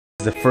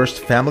the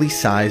first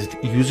family-sized,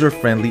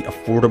 user-friendly,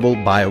 affordable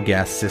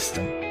biogas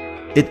system.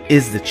 It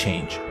is the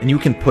change, and you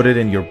can put it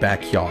in your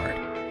backyard.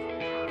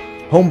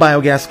 Home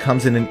biogas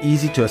comes in an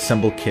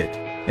easy-to-assemble kit,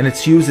 and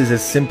its use is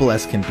as simple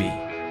as can be.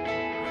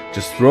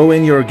 Just throw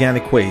in your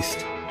organic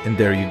waste, and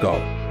there you go.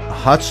 A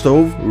hot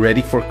stove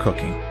ready for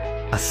cooking.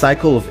 A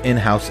cycle of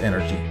in-house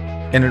energy,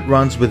 and it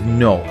runs with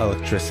no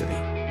electricity.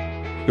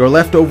 Your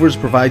leftovers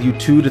provide you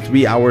 2 to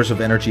 3 hours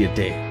of energy a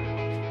day.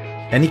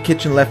 Any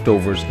kitchen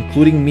leftovers,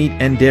 including meat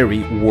and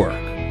dairy, work,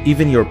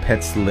 even your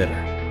pet's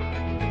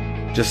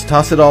litter. Just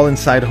toss it all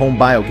inside home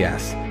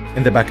biogas,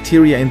 and the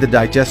bacteria in the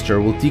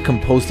digester will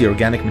decompose the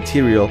organic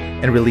material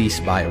and release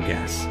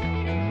biogas.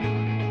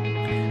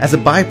 As a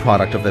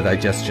byproduct of the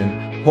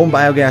digestion, home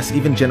biogas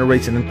even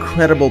generates an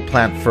incredible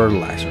plant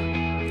fertilizer.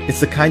 It's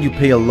the kind you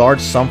pay a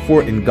large sum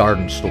for in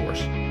garden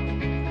stores.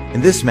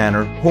 In this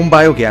manner, home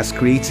biogas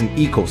creates an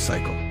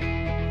eco-cycle.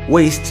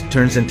 Waste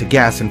turns into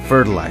gas and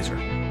fertilizer.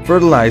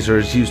 Fertilizer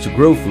is used to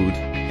grow food,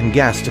 and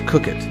gas to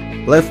cook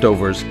it.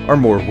 Leftovers are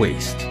more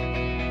waste.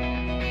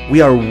 We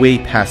are way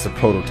past the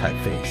prototype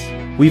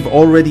phase. We've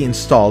already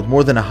installed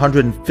more than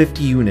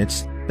 150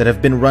 units that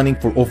have been running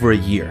for over a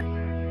year.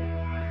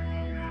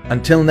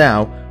 Until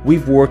now,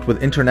 we've worked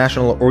with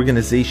international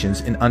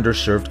organizations in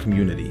underserved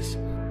communities.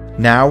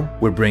 Now,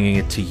 we're bringing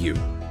it to you.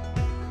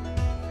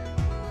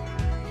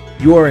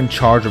 You are in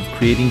charge of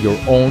creating your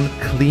own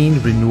clean,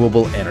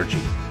 renewable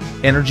energy.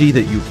 Energy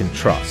that you can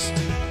trust.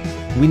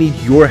 We need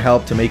your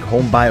help to make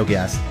home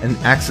biogas an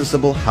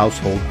accessible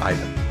household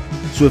item.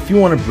 So if you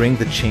want to bring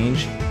the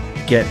change,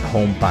 get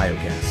home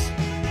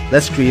biogas.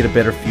 Let's create a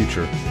better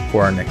future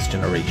for our next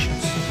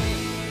generations.